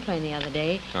on an airplane the other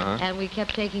day, and we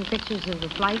kept taking pictures of the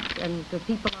flight and the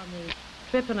people on the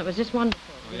trip, and it was just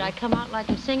wonderful. Did I come out like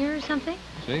a singer or something?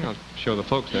 See, I'll show the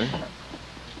folks there.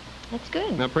 That's good.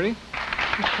 Isn't that pretty?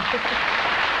 That's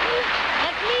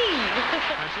me.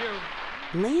 That's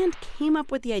you. Land came up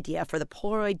with the idea for the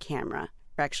Polaroid camera,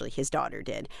 or actually his daughter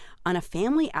did, on a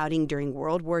family outing during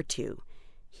World War II.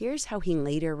 Here's how he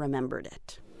later remembered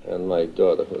it. And my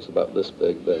daughter, who was about this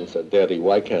big then, said, "Daddy,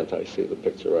 why can't I see the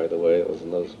picture right away?" It was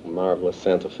in those marvelous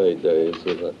Santa Fe days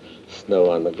with the snow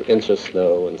on the inch of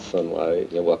snow and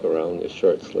sunlight. You walk around in your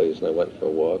shirt sleeves, and I went for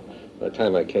a walk. By the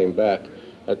time I came back,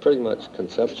 I'd pretty much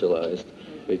conceptualized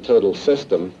the total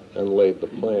system and laid the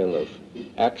plan of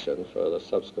action for the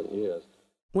subsequent years.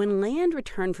 When Land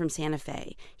returned from Santa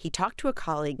Fe, he talked to a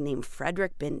colleague named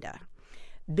Frederick Binda.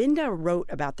 Binda wrote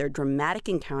about their dramatic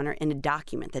encounter in a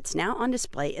document that's now on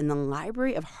display in the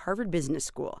library of Harvard Business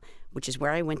School, which is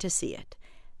where I went to see it.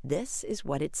 This is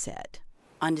what it said.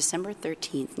 On December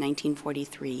 13th,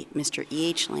 1943, Mr.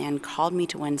 E.H. Land called me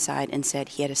to one side and said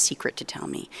he had a secret to tell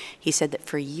me. He said that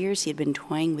for years he had been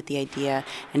toying with the idea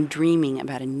and dreaming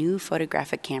about a new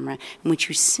photographic camera in which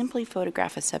you simply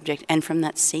photograph a subject and from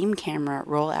that same camera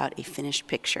roll out a finished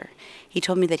picture. He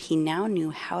told me that he now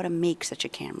knew how to make such a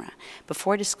camera.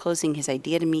 Before disclosing his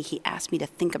idea to me, he asked me to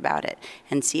think about it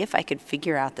and see if I could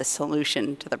figure out the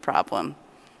solution to the problem,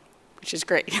 which is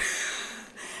great.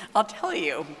 I'll tell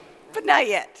you. But not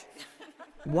yet.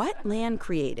 What Land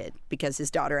created, because his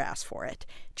daughter asked for it,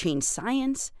 changed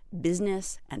science,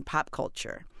 business, and pop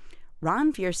culture.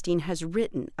 Ron Fierstein has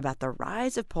written about the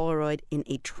rise of Polaroid in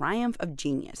A Triumph of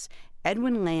Genius,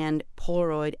 Edwin Land,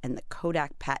 Polaroid, and the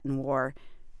Kodak Patent War.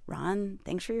 Ron,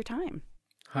 thanks for your time.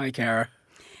 Hi, Kara.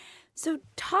 So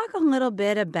talk a little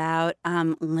bit about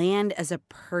Land as a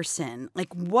person.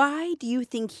 Like, why do you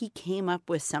think he came up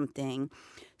with something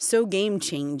so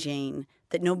game-changing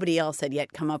that nobody else had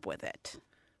yet come up with it?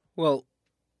 Well,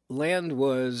 Land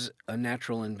was a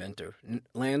natural inventor.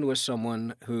 Land was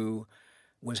someone who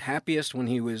was happiest when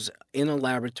he was in a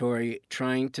laboratory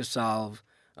trying to solve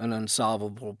an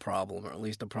unsolvable problem, or at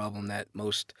least a problem that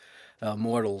most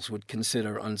mortals would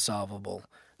consider unsolvable.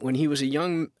 When he was a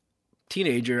young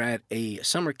teenager at a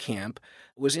summer camp,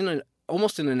 was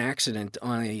almost in an accident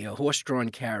on a horse-drawn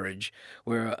carriage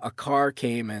where a car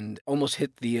came and almost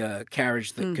hit the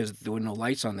carriage because there were no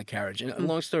lights on the carriage. And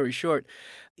long story short,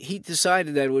 he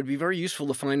decided that it would be very useful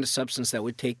to find a substance that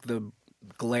would take the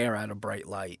glare out of bright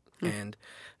light. And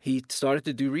he started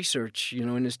to do research,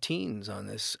 in his teens on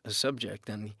this subject.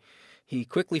 And he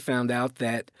quickly found out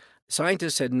that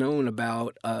scientists had known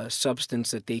about a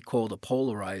substance that they called a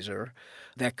polarizer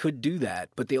that could do that.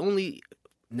 But the only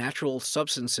natural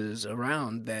substances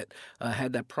around that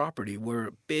had that property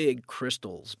were big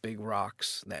crystals, big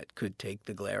rocks that could take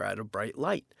the glare out of bright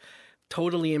light.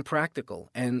 Totally impractical.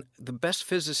 And the best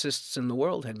physicists in the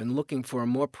world had been looking for a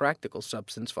more practical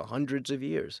substance for hundreds of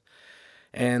years.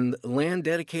 And Land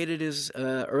dedicated his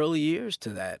early years to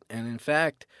that. And in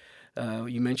fact,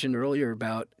 you mentioned earlier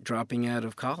about dropping out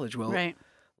of college. Well, Right.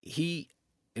 He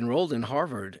enrolled in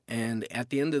Harvard, and at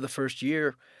the end of the first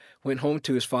year, went home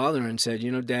to his father and said,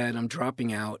 Dad, I'm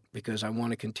dropping out because I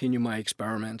want to continue my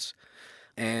experiments.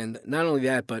 And not only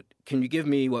that, but can you give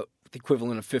me the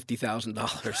equivalent of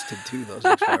 $50,000 to do those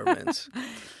experiments?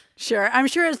 Sure. I'm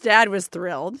sure his dad was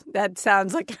thrilled. That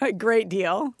sounds like a great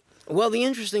deal. Well, the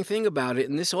interesting thing about it,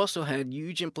 and this also had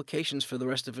huge implications for the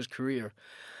rest of his career,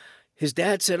 his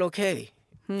dad said, okay.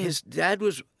 His dad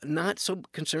was not so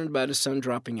concerned about his son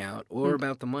dropping out or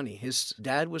about the money. His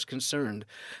dad was concerned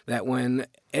that when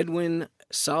Edwin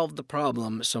solved the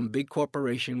problem, some big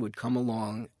corporation would come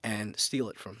along and steal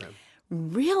it from him.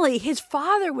 Really? His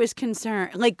father was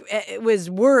concerned, was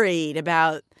worried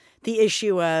about the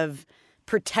issue of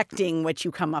protecting what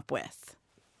you come up with.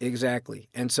 Exactly.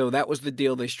 And so that was the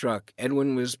deal they struck.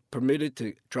 Edwin was permitted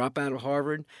to drop out of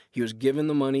Harvard. He was given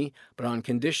the money, but on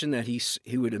condition that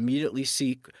he would immediately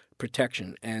seek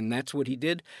protection. And that's what he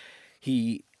did.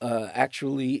 He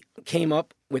actually came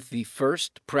up with the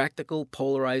first practical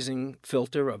polarizing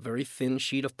filter, a very thin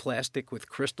sheet of plastic with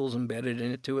crystals embedded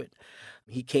into it.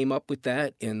 He came up with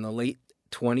that in the late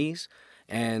 20s.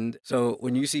 And so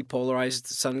when you see polarized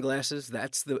sunglasses,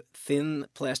 that's the thin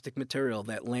plastic material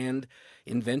that Land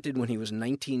invented when he was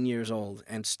 19 years old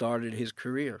and started his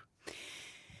career.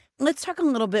 Let's talk a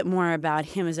little bit more about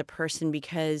him as a person,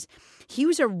 because he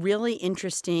was a really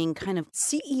interesting kind of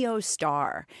CEO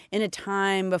star in a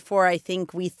time before I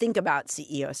think we think about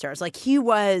CEO stars. Like, he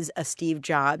was a Steve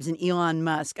Jobs, an Elon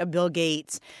Musk, a Bill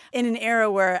Gates, in an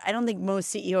era where I don't think most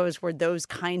CEOs were those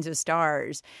kinds of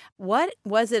stars. What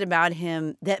was it about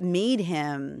him that made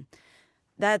him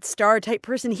that star-type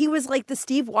person? He was like the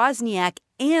Steve Wozniak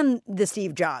and the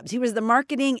Steve Jobs. He was the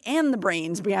marketing and the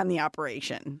brains behind the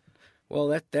operation.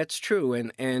 Well, that's true,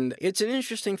 and it's an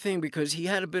interesting thing because he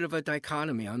had a bit of a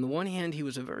dichotomy. On the one hand, he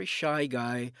was a very shy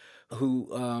guy who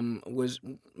was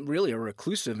really a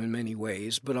reclusive in many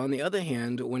ways, but on the other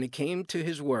hand, when it came to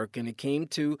his work and it came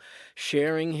to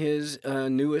sharing his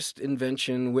newest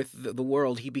invention with the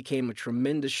world, he became a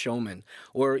tremendous showman.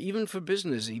 Or even for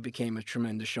business, he became a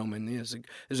tremendous showman.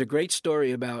 There's a great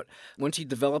story about once he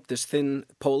developed this thin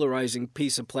polarizing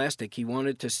piece of plastic, he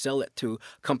wanted to sell it to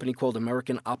a company called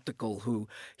American Optical, who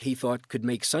he thought could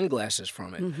make sunglasses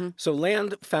from it. Mm-hmm. So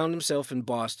Land found himself in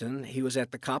Boston. He was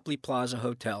at the Copley Plaza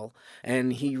Hotel,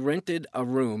 and he rented a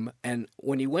room. And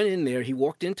when he went in there, he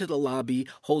walked into the lobby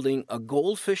holding a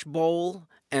goldfish bowl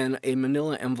and a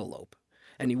manila envelope.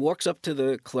 And he walks up to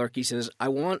the clerk. He says, I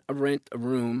want to rent a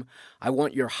room. I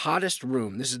want your hottest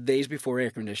room. This is days before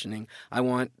air conditioning. I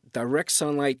want direct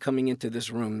sunlight coming into this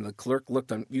room. The clerk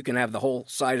looked on, you can have the whole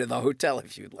side of the hotel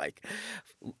if you'd like.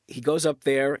 He goes up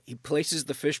there. He places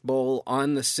the fish bowl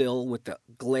on the sill with the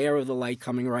glare of the light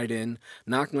coming right in.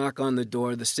 Knock, knock on the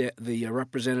door. The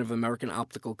representative of American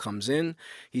Optical comes in.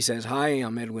 He says, hi,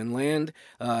 I'm Edwin Land.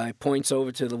 He points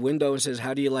over to the window and says,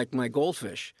 how do you like my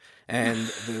goldfish? And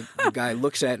the guy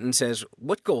looks at it and says,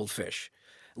 what goldfish?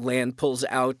 Land pulls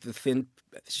out the thin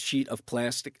sheet of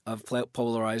plastic, of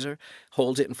polarizer,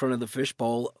 holds it in front of the fish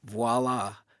bowl.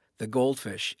 Voila, the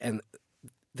goldfish. And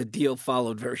the deal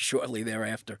followed very shortly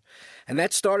thereafter. And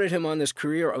that started him on this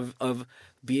career of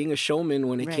being a showman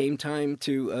when it came time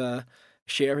to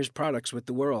share his products with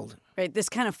the world. Right, this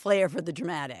kind of flair for the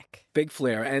dramatic. Big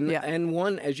flair. And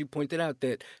one, as you pointed out,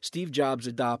 that Steve Jobs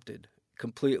adopted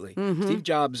completely. Mm-hmm. Steve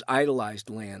Jobs idolized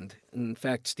Land. In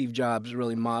fact, Steve Jobs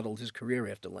really modeled his career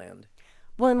after Land.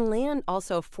 Well, and Land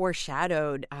also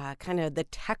foreshadowed kind of the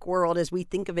tech world as we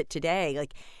think of it today.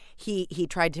 Like, he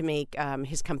tried to make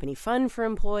his company fun for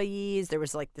employees. There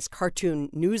was like this cartoon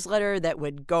newsletter that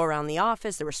would go around the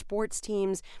office. There were sports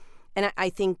teams. And I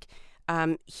think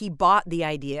he bought the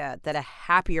idea that a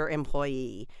happier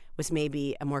employee was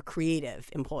maybe a more creative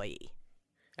employee.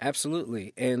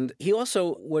 Absolutely. And he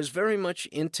also was very much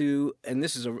into, and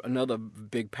this is another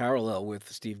big parallel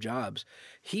with Steve Jobs,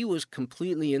 he was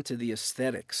completely into the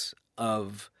aesthetics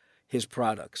of his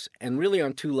products, and really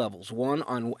on two levels. One,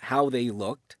 on how they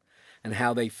looked and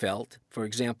how they felt. For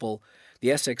example, the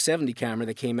SX70 camera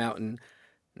that came out in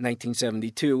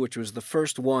 1972, which was the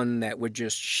first one that would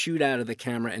just shoot out of the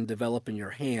camera and develop in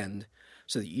your hand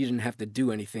so that you didn't have to do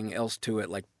anything else to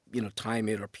it, like time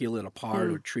it or peel it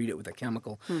apart or treat it with a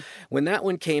chemical. When that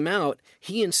one came out,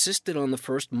 he insisted on the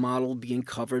first model being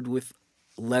covered with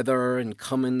leather and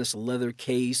come in this leather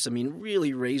case. I mean,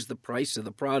 really raised the price of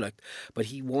the product, but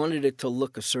he wanted it to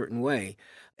look a certain way.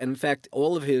 And in fact,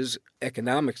 all of his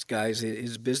economics guys,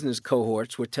 his business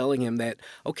cohorts, were telling him that,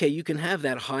 okay, you can have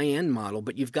that high-end model,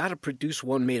 but you've got to produce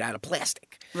one made out of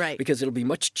plastic. Right. Because it'll be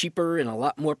much cheaper and a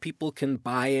lot more people can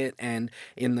buy it. And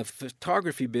in the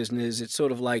photography business, it's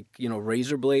sort of like,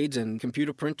 razor blades and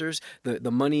computer printers.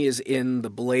 The money is in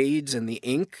the blades and the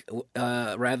ink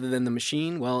rather than the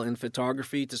machine. Well, in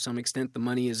photography, to some extent, the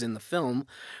money is in the film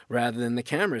rather than the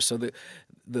camera. So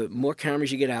the more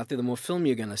cameras you get out there, the more film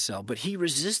you're going to sell. But he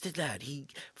resisted that.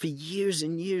 For years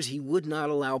and years, he would not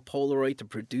allow Polaroid to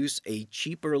produce a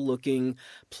cheaper-looking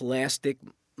plastic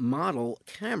model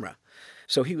camera.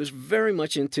 So he was very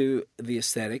much into the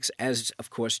aesthetics, as, of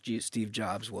course, Steve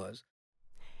Jobs was.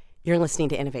 You're listening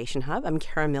to Innovation Hub. I'm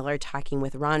Kara Miller, talking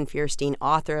with Ron Fierstein,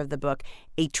 author of the book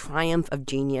A Triumph of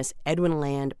Genius, Edwin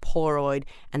Land, Polaroid,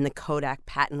 and the Kodak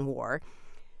Patent War.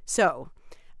 So,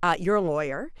 you're a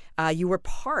lawyer. You were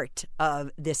part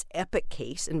of this epic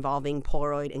case involving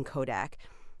Polaroid and Kodak.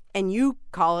 And you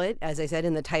call it, as I said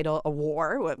in the title, a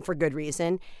war, for good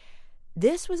reason.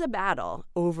 This was a battle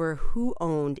over who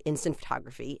owned instant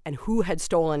photography and who had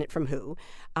stolen it from who.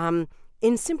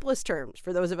 In simplest terms,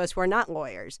 for those of us who are not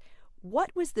lawyers,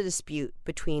 What was the dispute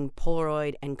between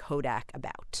Polaroid and Kodak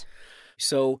about?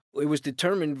 So it was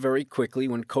determined very quickly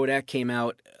when Kodak came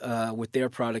out with their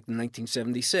product in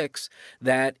 1976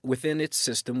 that within its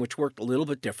system, which worked a little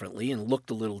bit differently and looked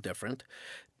a little different,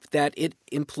 that it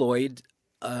employed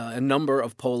a number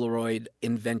of Polaroid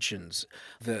inventions,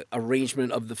 the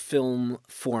arrangement of the film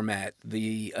format,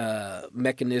 the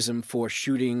mechanism for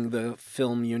shooting the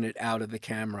film unit out of the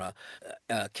camera,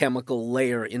 a chemical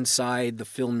layer inside the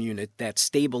film unit that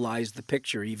stabilized the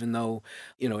picture even though,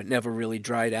 it never really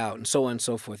dried out, and so on and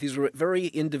so forth. These were very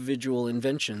individual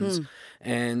inventions.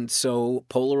 And so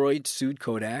Polaroid sued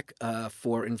Kodak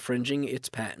for infringing its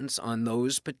patents on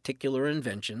those particular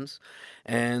inventions,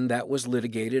 and that was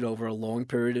litigated over a long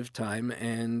period of time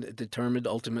and determined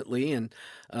ultimately and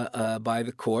by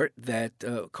the court that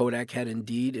Kodak had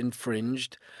indeed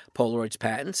infringed Polaroid's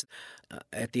patents.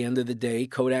 At the end of the day,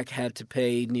 Kodak had to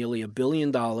pay nearly $1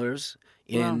 billion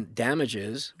in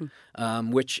damages,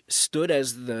 which stood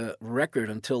as the record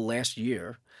until last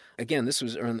year. Again, this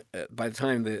was by the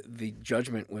time the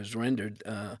judgment was rendered,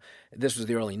 this was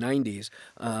the early 90s,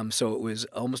 so it was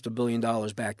almost $1 billion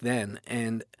back then.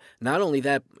 And not only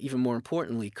that, even more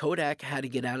importantly, Kodak had to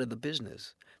get out of the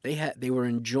business. They were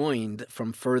enjoined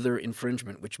from further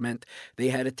infringement, which meant they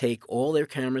had to take all their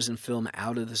cameras and film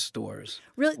out of the stores.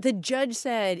 Really? The judge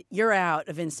said, you're out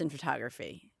of instant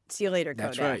photography. See you later,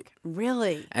 Kodak. That's right.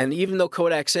 Really? And even though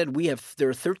Kodak said there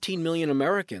are 13 million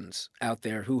Americans out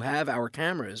there who have our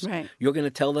cameras, right, you're going to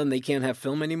tell them they can't have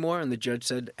film anymore? And the judge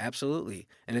said, absolutely.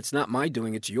 And it's not my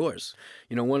doing, it's yours.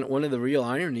 One of the real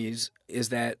ironies is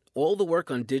that all the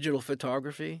work on digital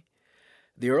photography,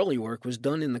 the early work was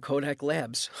done in the Kodak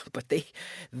labs, but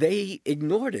they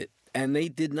ignored it. And they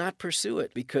did not pursue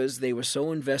it because they were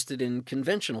so invested in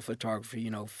conventional photography,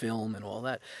 film and all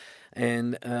that.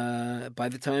 And by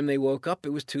the time they woke up, it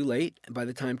was too late. By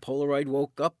the time Polaroid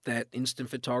woke up, that instant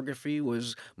photography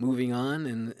was moving on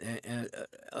and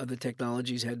other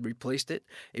technologies had replaced it.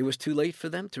 It was too late for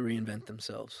them to reinvent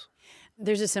themselves.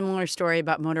 There's a similar story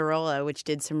about Motorola, which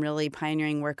did some really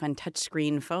pioneering work on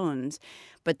touchscreen phones.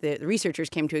 But the researchers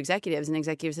came to executives, and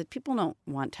executives said, people don't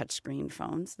want touchscreen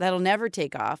phones. That'll never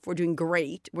take off. We're doing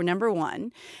great. We're number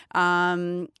one.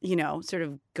 Sort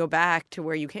of go back to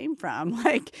where you came from.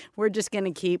 Like, we're just going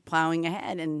to keep plowing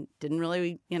ahead, and didn't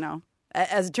really,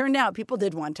 as it turned out, people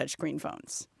did want touchscreen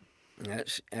phones.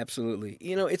 Yes, absolutely.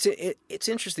 It's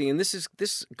interesting, and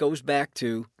this goes back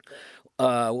to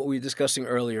what we were discussing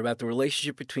earlier about the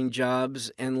relationship between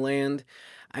Jobs and Land.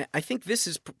 I think this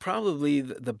is probably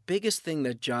the biggest thing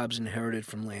that Jobs inherited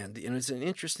from Land. It's an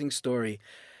interesting story.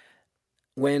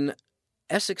 When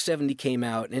SX70 came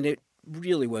out, and it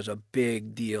really was a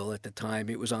big deal at the time.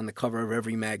 It was on the cover of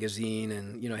every magazine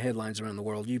and, headlines around the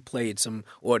world. You played some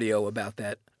audio about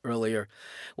that earlier.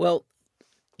 Well,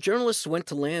 journalists went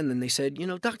to Land and they said,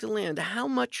 Dr. Land, how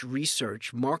much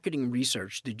marketing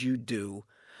research did you do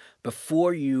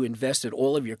before you invested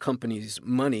all of your company's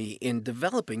money in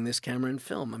developing this camera and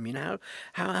film? I mean,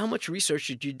 how much research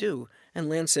did you do? And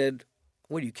Land said,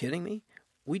 what, are you kidding me?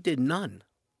 We did none.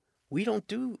 We don't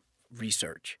do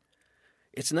research.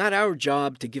 It's not our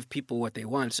job to give people what they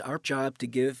want. It's our job to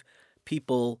give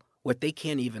people what they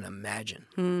can't even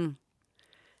imagine.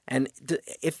 And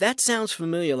if that sounds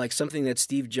familiar, like something that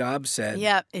Steve Jobs said,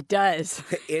 yeah, it does.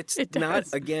 It's not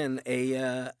again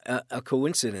a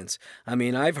coincidence. I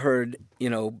mean, I've heard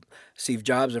Steve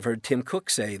Jobs. I've heard Tim Cook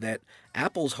say that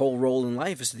Apple's whole role in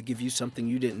life is to give you something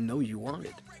you didn't know you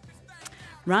wanted.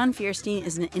 Ron Fierstein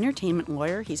is an entertainment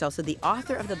lawyer. He's also the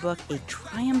author of the book A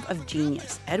Triumph of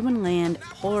Genius: Edwin Land,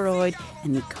 Polaroid,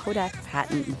 and the Kodak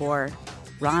Patent War.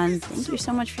 Ron, thank you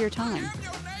so much for your time.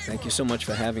 Thank you so much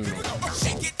for having me.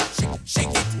 Shake it, shake it, shake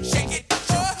it, shake it,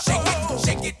 shake it,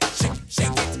 shake it,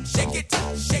 shake it,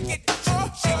 shake it,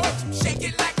 shake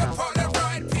it like a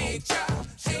Polaroid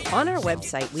picture. On our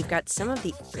website, we've got some of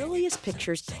the earliest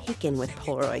pictures taken with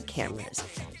Polaroid cameras.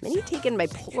 Many taken by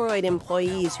Polaroid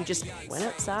employees who just went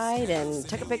outside and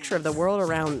took a picture of the world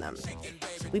around them.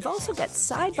 We've also got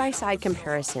side-by-side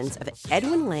comparisons of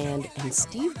Edwin Land and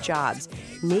Steve Jobs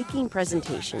making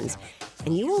presentations,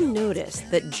 and you will notice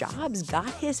that Jobs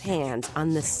got his hands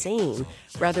on the same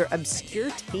rather obscure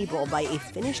table by a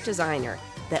Finnish designer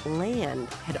that Land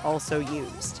had also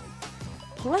used.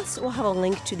 Plus, we'll have a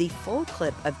link to the full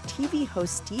clip of TV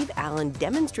host Steve Allen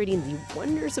demonstrating the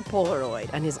wonders of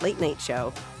Polaroid on his late-night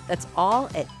show. That's all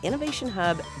at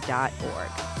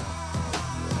innovationhub.org.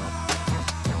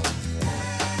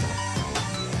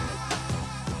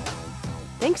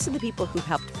 Thanks to the people who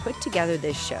helped put together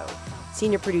this show.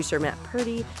 Senior producer Matt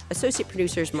Purdy, associate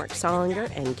producers Mark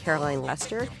Solinger and Caroline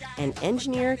Lester, and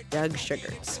engineer Doug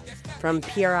Sugars. From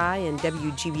PRI and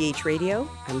WGBH Radio,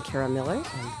 I'm Kara Miller,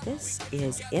 and this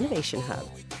is Innovation Hub.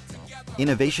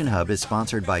 Innovation Hub is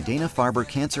sponsored by Dana-Farber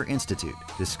Cancer Institute,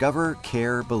 Discover,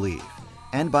 Care, Believe,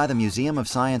 and by the Museum of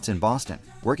Science in Boston,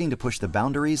 working to push the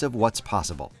boundaries of what's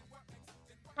possible.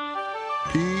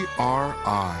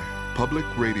 PRI, Public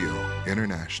Radio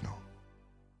International.